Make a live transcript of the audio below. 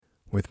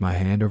With my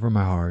hand over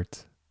my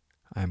heart,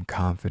 I am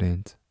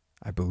confident,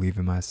 I believe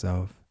in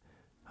myself,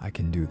 I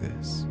can do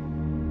this.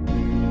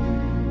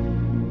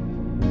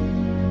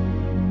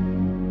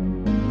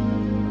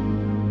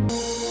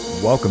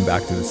 Welcome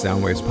back to the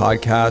Soundwaves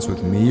Podcast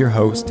with me, your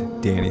host,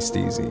 Danny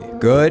Steezy.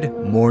 Good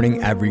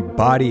morning,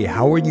 everybody.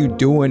 How are you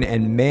doing?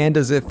 And man,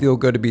 does it feel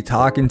good to be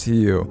talking to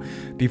you.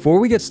 Before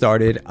we get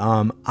started,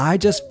 I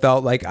just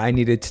felt like I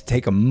needed to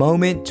take a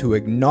moment to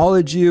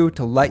acknowledge you,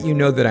 to let you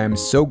know that I am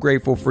so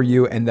grateful for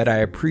you and that I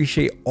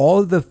appreciate all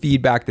of the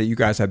feedback that you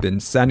guys have been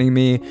sending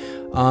me.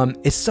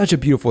 It's such a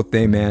beautiful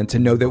thing, man, to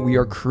know that we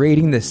are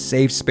creating this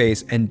safe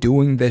space and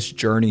doing this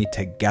journey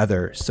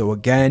together. So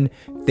again,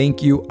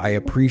 thank you. I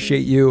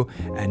appreciate you.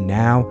 And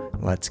now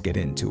let's get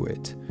into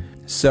it.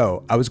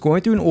 So I was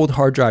going through an old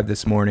hard drive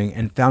this morning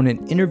and found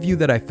an interview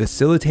that I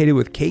facilitated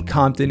with Kate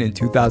Compton in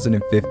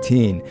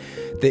 2015.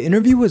 The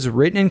interview was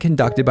written and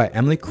conducted by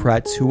Emily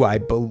Kretz, who I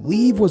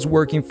believe was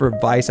working for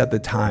Vice at the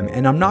time.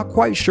 And I'm not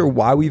quite sure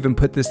why we even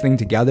put this thing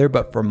together,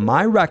 but from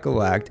my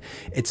recollect,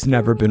 it's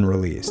never been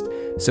released.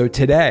 So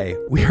today,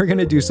 we are going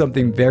to do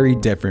something very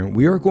different.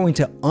 We are going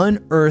to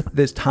unearth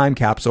this time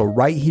capsule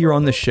right here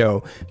on the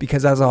show,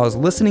 because as I was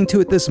listening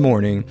to it this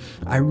morning,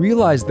 I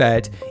realized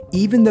that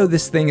even though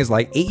this thing is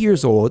like 8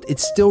 years old, it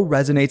still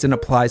resonates and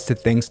applies to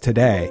things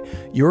today.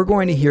 You're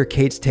going to hear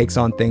Kate's takes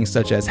on things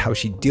such as how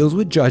she deals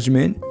with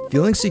judgment,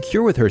 feeling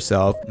secure with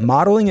herself,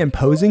 modeling and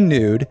posing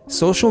nude,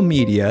 social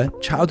media,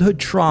 childhood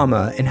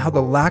trauma, and how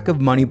the lack of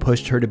money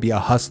pushed her to be a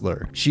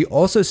hustler. She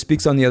also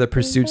speaks on the other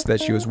pursuits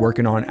that she was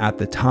working on at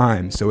the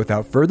time. So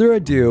without further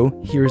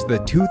ado, here's the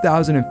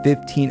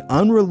 2015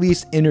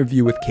 Unreleased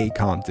interview with Kate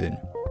Compton.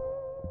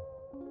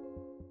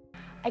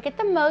 I get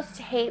the most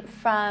hate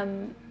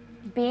from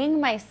being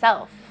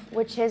myself,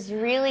 which is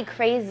really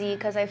crazy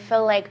because I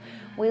feel like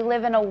we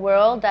live in a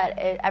world that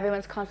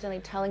everyone's constantly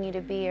telling you to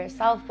be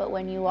yourself, but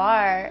when you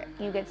are,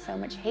 you get so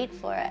much hate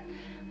for it.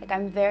 Like,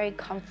 I'm very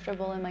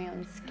comfortable in my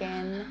own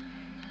skin,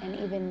 and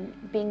even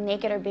being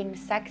naked or being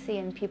sexy,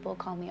 and people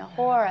call me a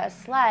whore, a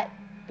slut,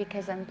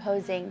 because I'm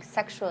posing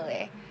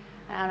sexually.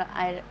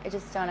 I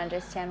just don't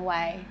understand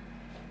why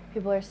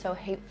people are so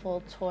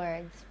hateful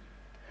towards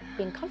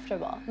being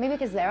comfortable. Maybe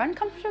because they're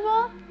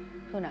uncomfortable?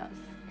 Who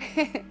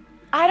knows?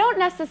 I don't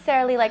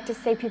necessarily like to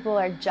say people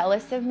are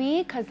jealous of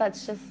me, because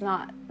that's just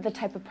not the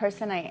type of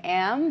person I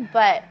am,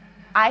 but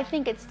I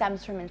think it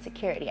stems from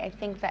insecurity. I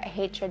think that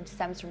hatred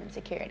stems from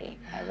insecurity.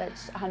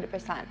 That's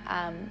 100%.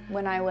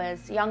 When I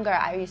was younger,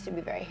 I used to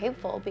be very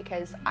hateful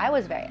because I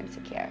was very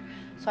insecure.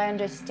 So I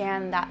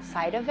understand that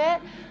side of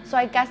it. So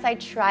I guess I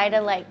try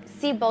to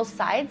see both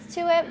sides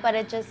to it, but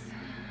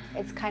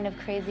it's kind of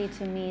crazy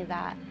to me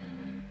that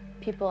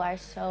people are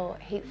so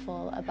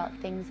hateful about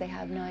things they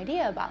have no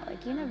idea about.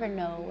 You never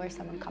know where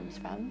someone comes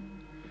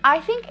from. I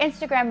think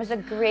Instagram is a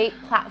great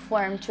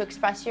platform to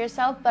express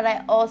yourself, but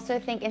I also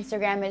think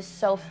Instagram is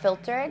so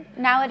filtered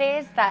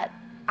nowadays that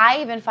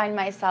I even find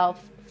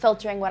myself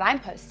filtering what I'm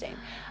posting.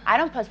 I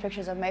don't post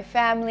pictures of my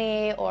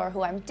family or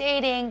who I'm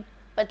dating,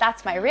 but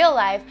that's my real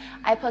life.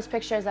 I post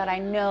pictures that I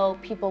know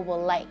people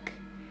will like,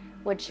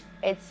 which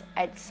it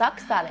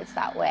sucks that it's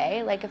that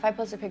way. If I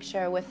post a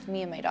picture with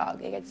me and my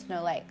dog, it gets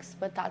no likes,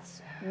 but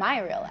that's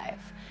my real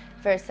life,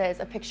 versus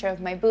a picture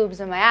of my boobs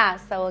and my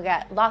ass that will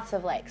get lots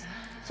of likes.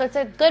 So it's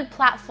a good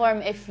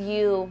platform if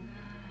you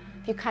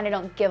kind of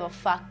don't give a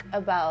fuck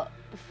about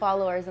the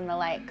followers and the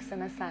likes,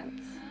 in a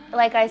sense.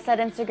 Like I said,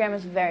 Instagram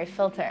is very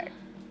filtered.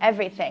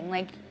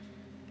 Everything.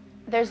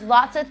 There's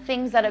lots of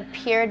things that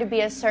appear to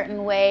be a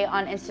certain way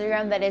on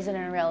Instagram that isn't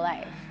in real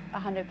life.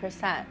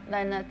 100%.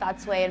 Then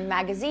that's way in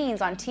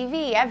magazines, on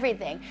TV,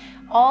 everything.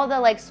 All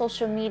the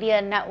social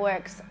media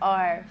networks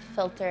are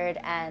filtered,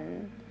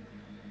 and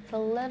it's a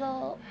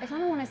little, I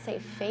don't want to say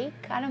fake.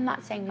 I'm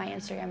not saying my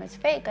Instagram is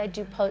fake. I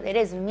do post, it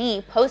is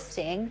me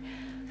posting,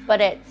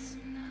 but it's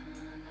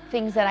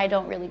things that I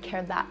don't really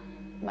care that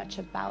much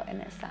about,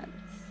 in a sense.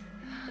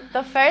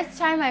 The first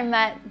time I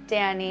met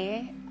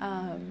Danny,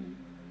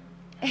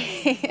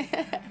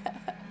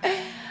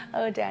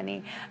 oh,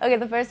 Danny. Okay,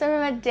 the first time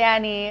I met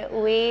Danny,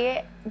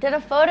 we did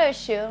a photo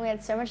shoot. We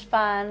had so much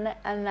fun,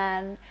 and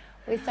then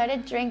we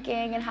started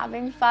drinking and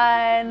having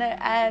fun,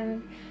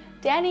 and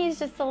Danny's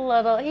just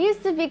he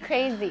used to be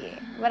crazy,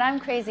 but I'm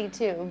crazy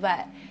too,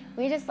 but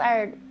we just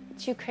are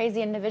two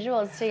crazy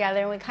individuals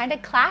together, and we kind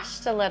of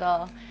clashed a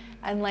little,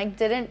 and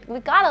we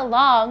got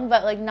along,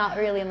 but not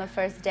really in the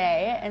first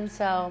day, and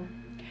so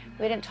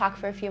we didn't talk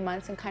for a few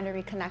months and kind of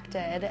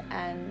reconnected,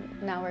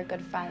 and now we're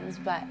good friends.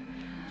 But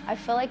I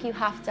feel like you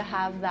have to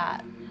have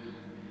that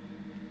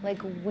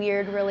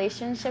weird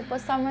relationship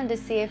with someone to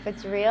see if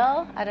it's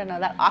real. I don't know,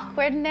 that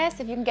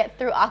awkwardness. If you can get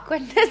through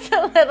awkwardness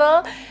a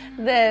little,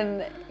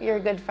 then you're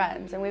good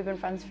friends, and we've been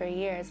friends for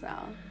years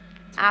now.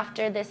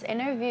 After this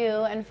interview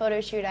and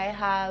photo shoot, I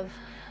have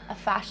a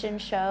fashion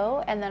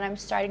show, and then I'm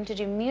starting to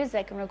do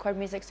music and record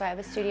music, so I have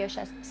a studio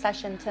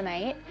session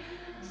tonight.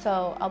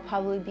 So I'll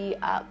probably be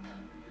up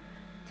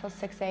till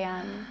 6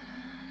 a.m.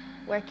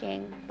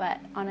 working, but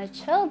on a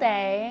chill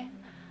day,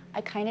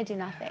 I kind of do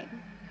nothing.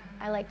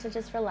 I like to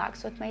just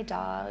relax with my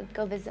dog,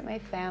 go visit my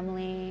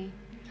family,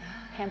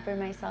 pamper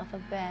myself a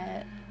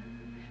bit,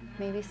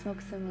 maybe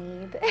smoke some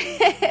weed,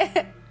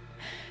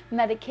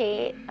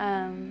 medicate.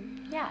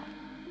 Yeah.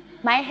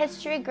 My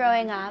history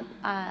growing up,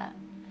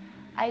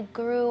 I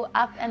grew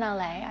up in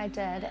LA, I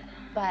did,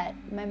 but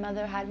my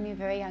mother had me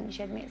very young.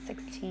 She had me at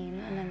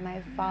 16, and then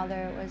my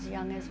father was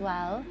young as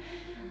well.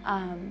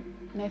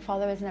 My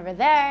father was never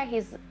there.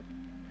 He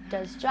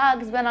does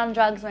drugs, been on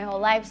drugs my whole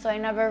life, so I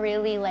never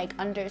really like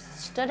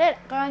understood it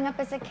growing up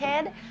as a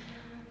kid.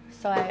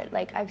 So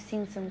I've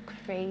seen some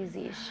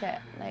crazy shit.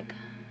 Like,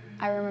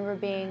 I remember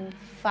being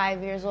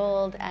 5 years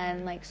old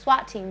and like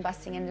SWAT team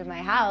busting into my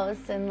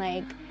house, and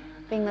like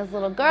being this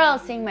little girl,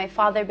 seeing my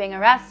father being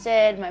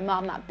arrested, my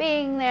mom not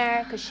being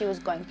there because she was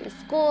going through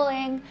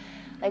schooling.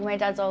 Like, my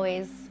dad's I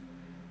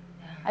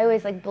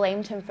always like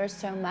blamed him for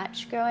so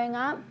much growing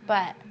up.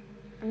 But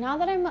now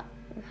that I'm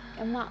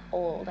not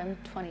old, I'm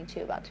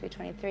 22, about to be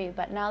 23,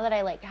 but now that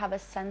I like have a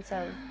sense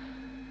of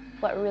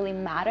what really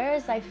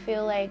matters, I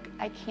feel like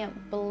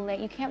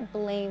you can't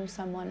blame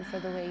someone for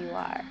the way you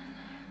are.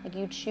 Like,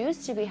 you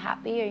choose to be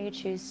happy or you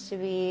choose to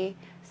be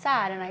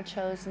sad, and I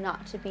chose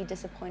not to be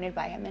disappointed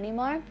by him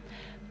anymore.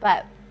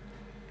 But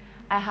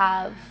I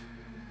have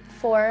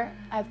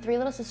 3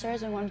 little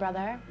sisters and 1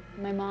 brother.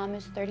 My mom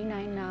is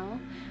 39 now,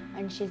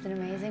 and she's an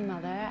amazing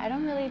mother. I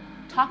don't really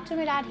talk to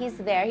my dad. He's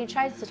there. He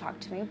tries to talk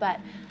to me, but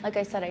like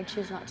I said, I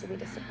choose not to be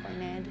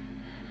disappointed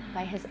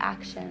by his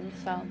actions.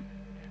 So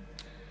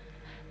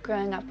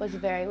growing up we're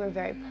very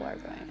poor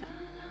growing up.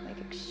 Like,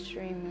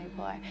 extremely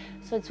poor.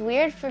 So it's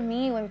weird for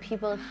me when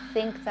people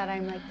think that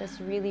I'm like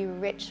this really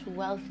rich,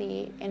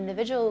 wealthy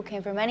individual who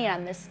came from money, and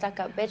I'm this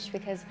stuck-up bitch,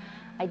 because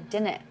I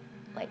didn't,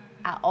 like,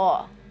 at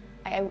all.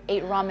 I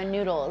ate ramen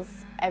noodles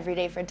every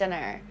day for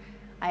dinner.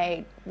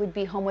 I would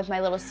be home with my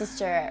little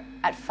sister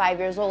at 5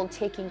 years old,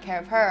 taking care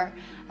of her.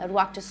 I would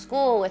walk to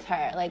school with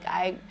her. Like,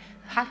 I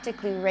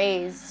practically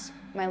raised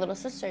my little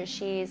sister.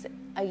 She's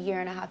a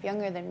year and a half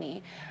younger than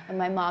me, and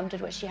my mom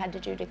did what she had to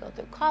do to go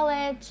through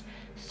college.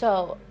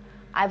 So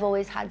I've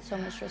always had so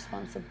much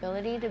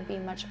responsibility to be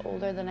much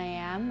older than I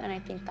am, and I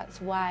think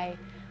that's why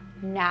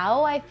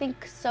now I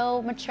think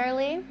so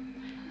maturely,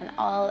 and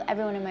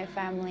everyone in my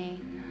family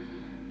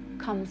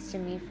comes to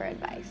me for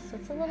advice. So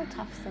it's a little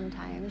tough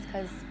sometimes,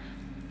 because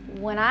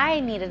when I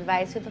need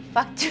advice, who the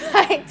fuck do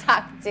I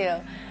talk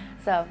to?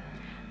 So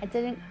I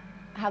didn't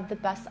have the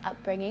best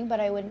upbringing, but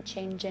I wouldn't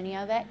change any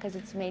of it, because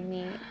it's made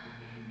me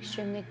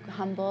extremely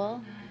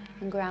humble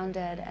and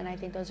grounded, and I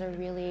think those are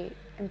really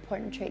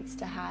important traits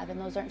to have, and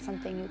those aren't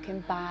something you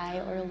can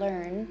buy or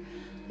learn.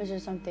 Those are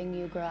something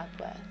you grow up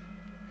with.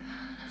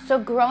 So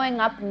growing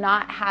up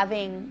not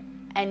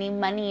having any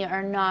money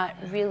or not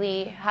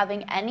really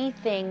having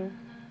anything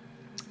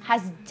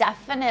has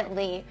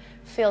definitely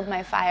fueled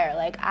my fire.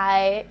 Like,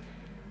 I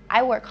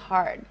work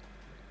hard.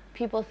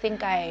 People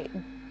think I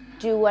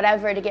do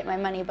whatever to get my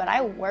money, but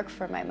I work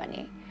for my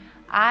money.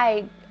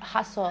 I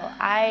hustle.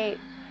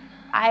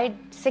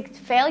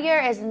 Failure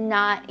is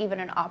not even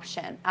an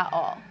option at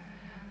all.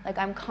 Like,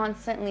 I'm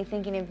constantly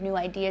thinking of new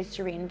ideas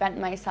to reinvent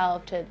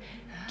myself, to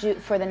do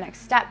for the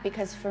next step,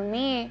 because for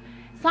me,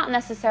 it's not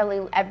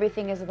necessarily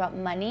everything is about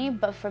money,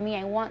 but for me,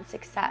 I want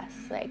success.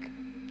 Like,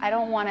 I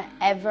don't want to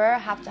ever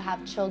have to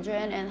have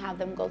children and have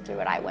them go through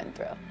what I went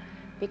through,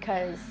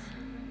 because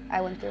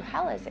I went through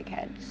hell as a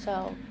kid.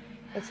 So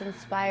it's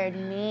inspired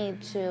me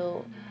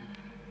to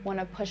want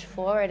to push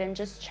forward and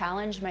just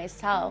challenge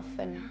myself.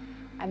 And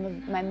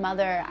my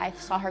mother, I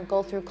saw her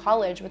go through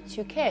college with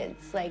 2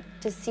 kids. Like,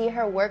 to see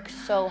her work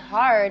so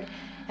hard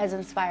has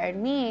inspired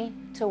me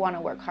to want to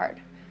work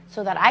hard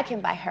so that I can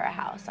buy her a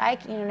house.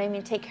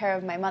 Take care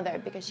of my mother,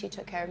 because she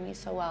took care of me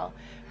so well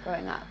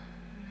growing up.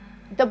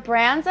 The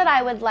brands that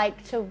I would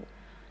like to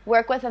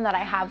work with and that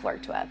I have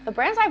worked with, the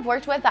brands I've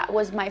worked with, that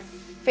was my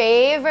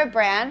favorite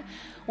brand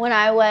when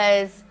I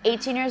was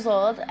 18 years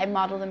old. I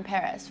modeled in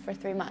Paris for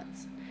 3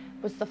 months.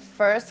 Was the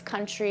first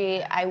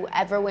country I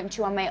ever went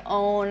to on my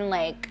own,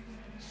 like,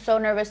 so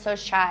nervous, so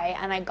shy,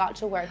 and I got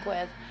to work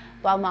with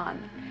Balmain.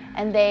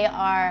 And they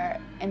are,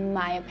 in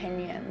my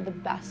opinion, the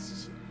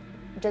best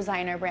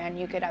designer brand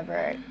you could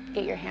ever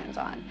get your hands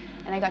on.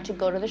 And I got to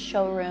go to the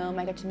showroom,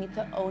 I got to meet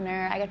the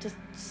owner, I got to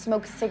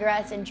smoke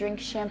cigarettes and drink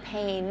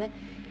champagne.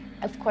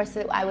 Of course,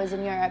 I was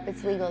in Europe,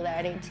 it's legal there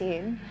at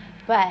 18,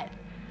 but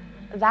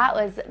that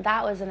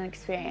was an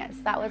experience.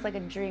 That was like a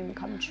dream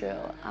come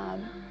true.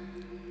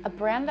 A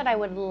brand that I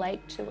would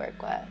like to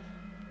work with,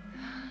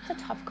 it's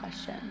a tough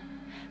question,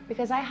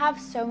 because I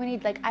have so many,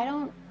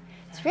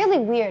 it's really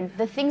weird.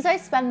 The things I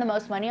spend the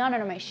most money on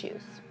are my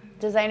shoes.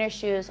 Designer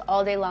shoes,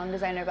 all day long,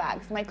 designer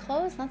bags. My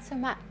clothes, not so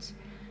much.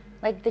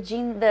 Like,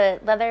 the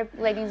leather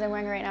leggings I'm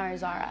wearing right now are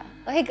Zara.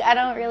 Like, I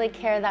don't really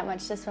care that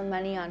much to spend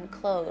money on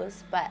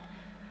clothes, but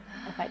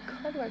if I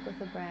could work with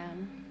a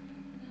brand,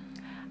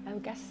 I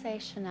would guess say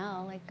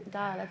Chanel. Like,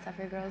 duh, that's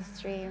every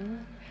girl's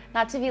dream.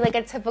 Not to be like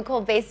a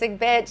typical basic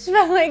bitch,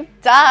 but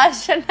like, duh,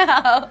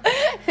 Chanel.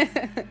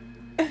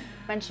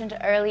 Mentioned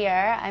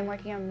earlier, I'm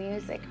working on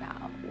music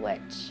now,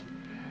 which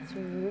is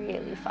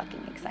really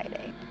fucking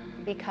exciting.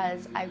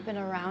 because I've been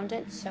around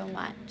it so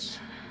much.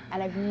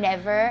 And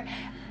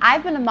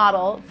I've been a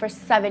model for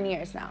 7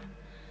 years now.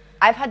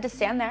 I've had to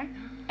stand there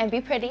and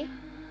be pretty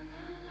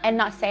and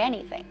not say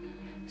anything.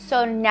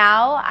 So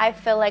now I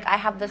feel like I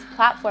have this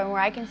platform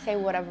where I can say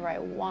whatever I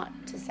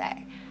want to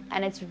say.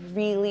 And it's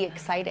really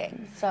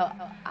exciting. So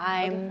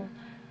I'm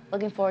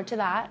looking forward to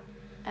that.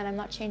 And I'm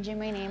not changing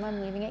my name.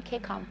 I'm leaving it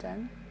Kate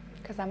Compton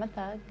because I'm a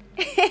thug.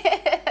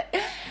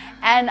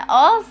 And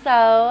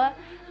also,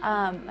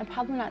 I'm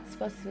probably not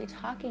supposed to be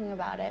talking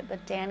about it,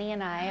 but Danny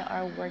and I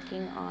are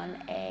working on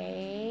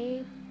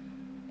a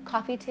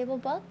coffee table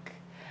book,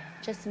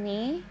 just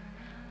me.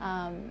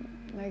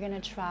 We're gonna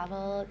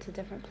travel to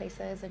different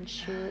places and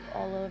shoot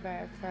all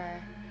over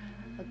for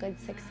a good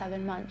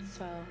 6-7 months.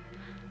 So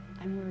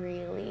I'm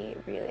really,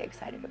 really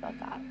excited about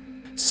that.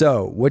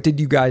 So, what did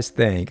you guys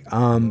think?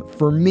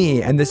 For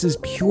me, and this is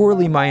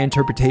purely my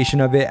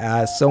interpretation of it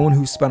as someone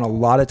who spent a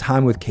lot of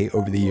time with Kate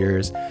over the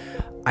years,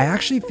 I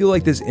actually feel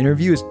like this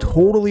interview is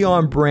totally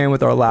on brand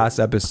with our last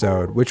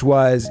episode, which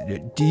was,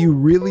 do you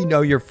really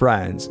know your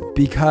friends?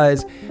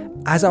 Because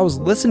as I was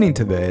listening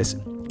to this,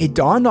 it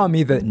dawned on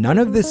me that none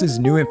of this is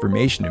new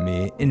information to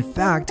me. In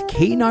fact,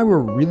 Kate and I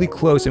were really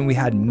close and we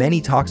had many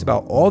talks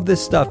about all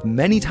this stuff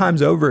many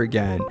times over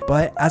again.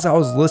 But as I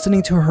was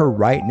listening to her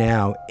right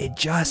now, it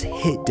just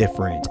hit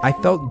different. I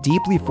felt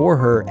deeply for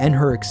her and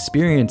her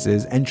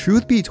experiences, and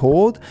truth be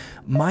told,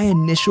 my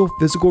initial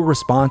physical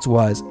response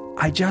was,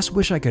 I just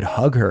wish I could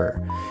hug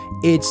her.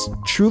 It's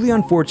truly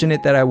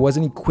unfortunate that I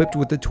wasn't equipped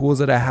with the tools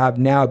that I have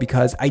now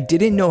because I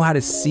didn't know how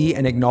to see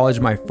and acknowledge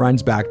my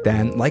friends back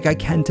then like I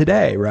can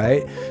today,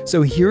 right?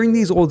 So hearing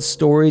these old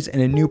stories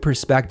and a new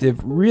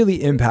perspective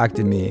really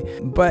impacted me,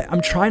 but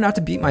I'm trying not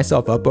to beat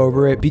myself up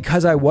over it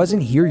because I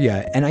wasn't here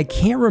yet and I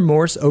can't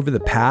remorse over the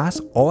past.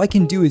 All I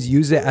can do is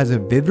use it as a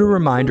vivid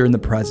reminder in the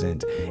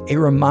present, a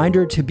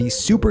reminder to be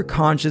super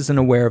conscious and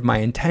aware of my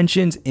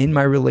intentions in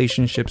my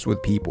relationships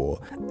with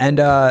people. And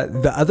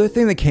the other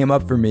thing that came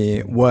up for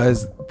me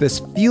was this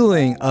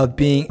feeling of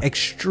being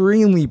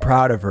extremely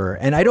proud of her.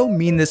 And I don't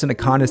mean this in a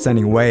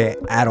condescending way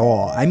at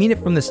all. I mean it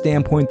from the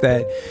standpoint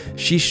that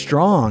she's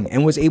strong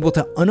and was able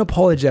to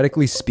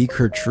unapologetically speak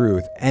her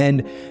truth.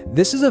 And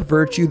this is a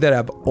virtue that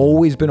I've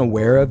always been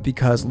aware of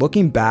because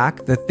looking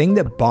back, the thing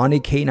that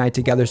bonded Kate and I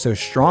together so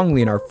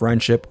strongly in our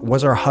friendship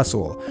was our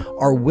hustle,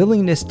 our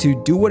willingness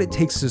to do what it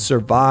takes to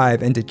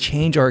survive and to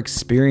change our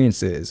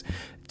experiences,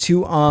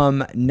 to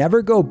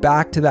never go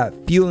back to that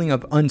feeling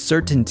of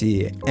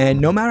uncertainty. And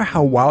no matter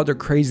how wild or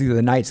crazy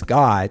the nights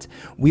got,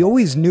 we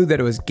always knew that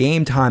it was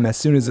game time as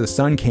soon as the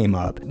sun came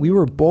up. We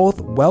were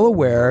both well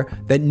aware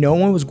that no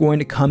one was going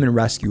to come and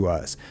rescue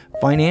us.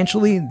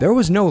 Financially, there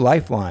was no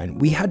lifeline.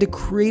 We had to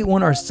create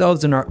one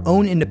ourselves in our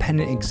own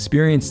independent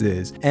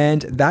experiences.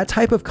 And that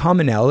type of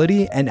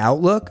commonality and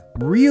outlook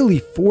really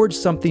forged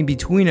something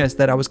between us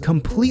that I was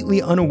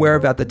completely unaware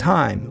of at the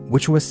time,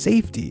 which was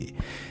safety.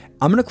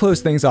 I'm going to close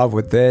things off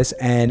with this,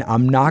 and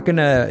I'm not going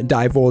to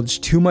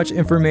divulge too much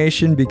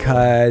information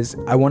because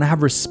I want to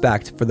have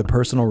respect for the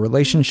personal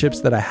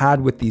relationships that I had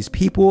with these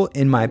people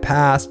in my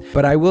past.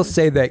 But I will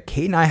say that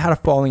Kate and I had a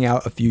falling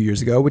out a few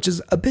years ago, which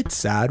is a bit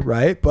sad,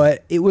 right?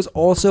 But it was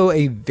also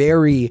a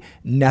very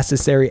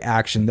necessary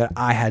action that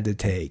I had to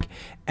take.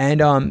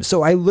 And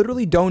so I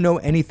literally don't know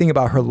anything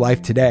about her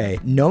life today.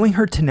 Knowing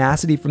her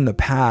tenacity from the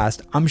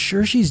past, I'm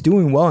sure she's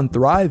doing well and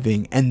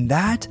thriving, and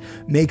that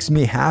makes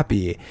me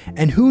happy.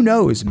 And who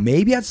knows,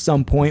 maybe at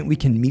some point we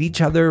can meet each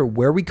other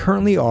where we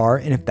currently are,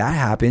 and if that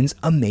happens,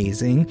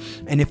 amazing.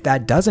 And if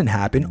that doesn't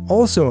happen,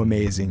 also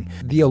amazing.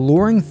 The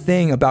alluring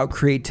thing about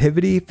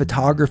creativity,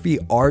 photography,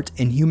 art,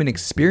 and human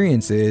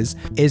experiences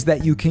is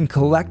that you can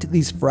collect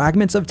these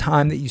fragments of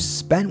time that you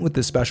spent with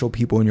the special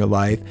people in your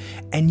life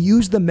and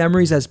use the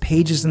memories as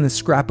pages in the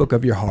scrapbook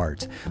of your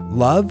heart.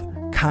 Love,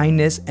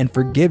 kindness, and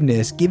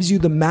forgiveness gives you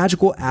the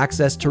magical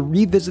access to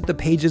revisit the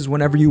pages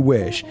whenever you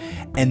wish.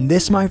 And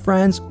this, my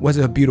friends, was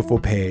a beautiful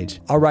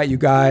page. All right, you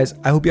guys,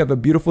 I hope you have a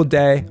beautiful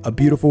day, a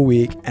beautiful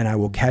week, and I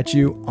will catch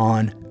you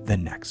on the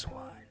next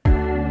one.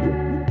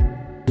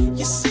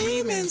 You're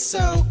seeming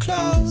so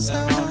close,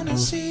 I wanna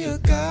see you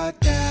go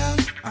down.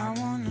 I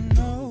wanna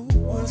know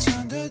what's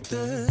under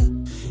the...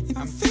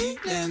 I'm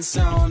feeling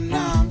so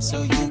numb,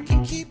 so you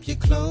can keep your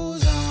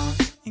clothes on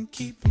and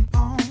keep them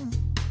on.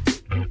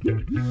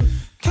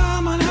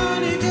 Come on,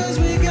 honey, 'cause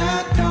we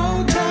got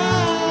no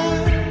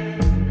time.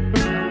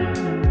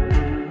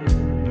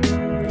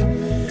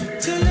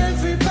 Tell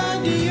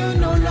everybody you're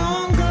no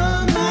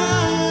longer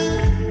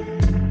mine.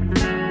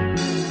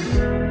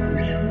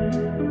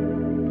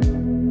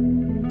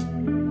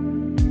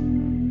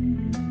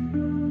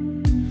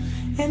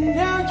 And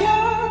now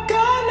you're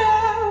gonna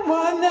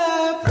wanna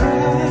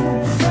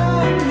run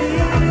from me.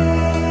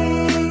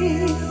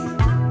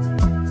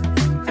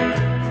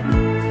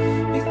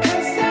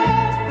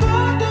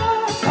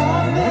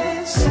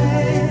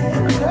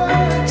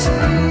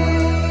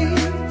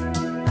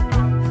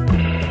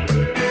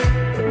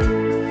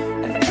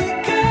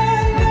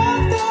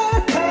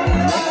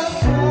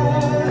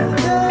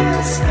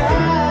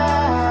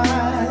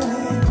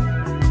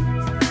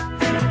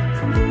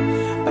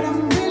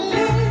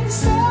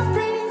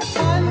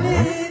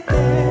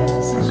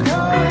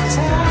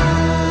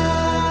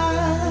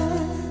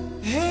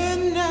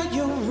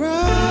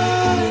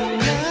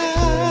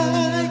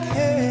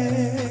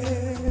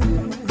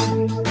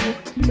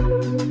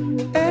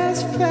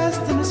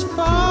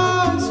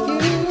 lost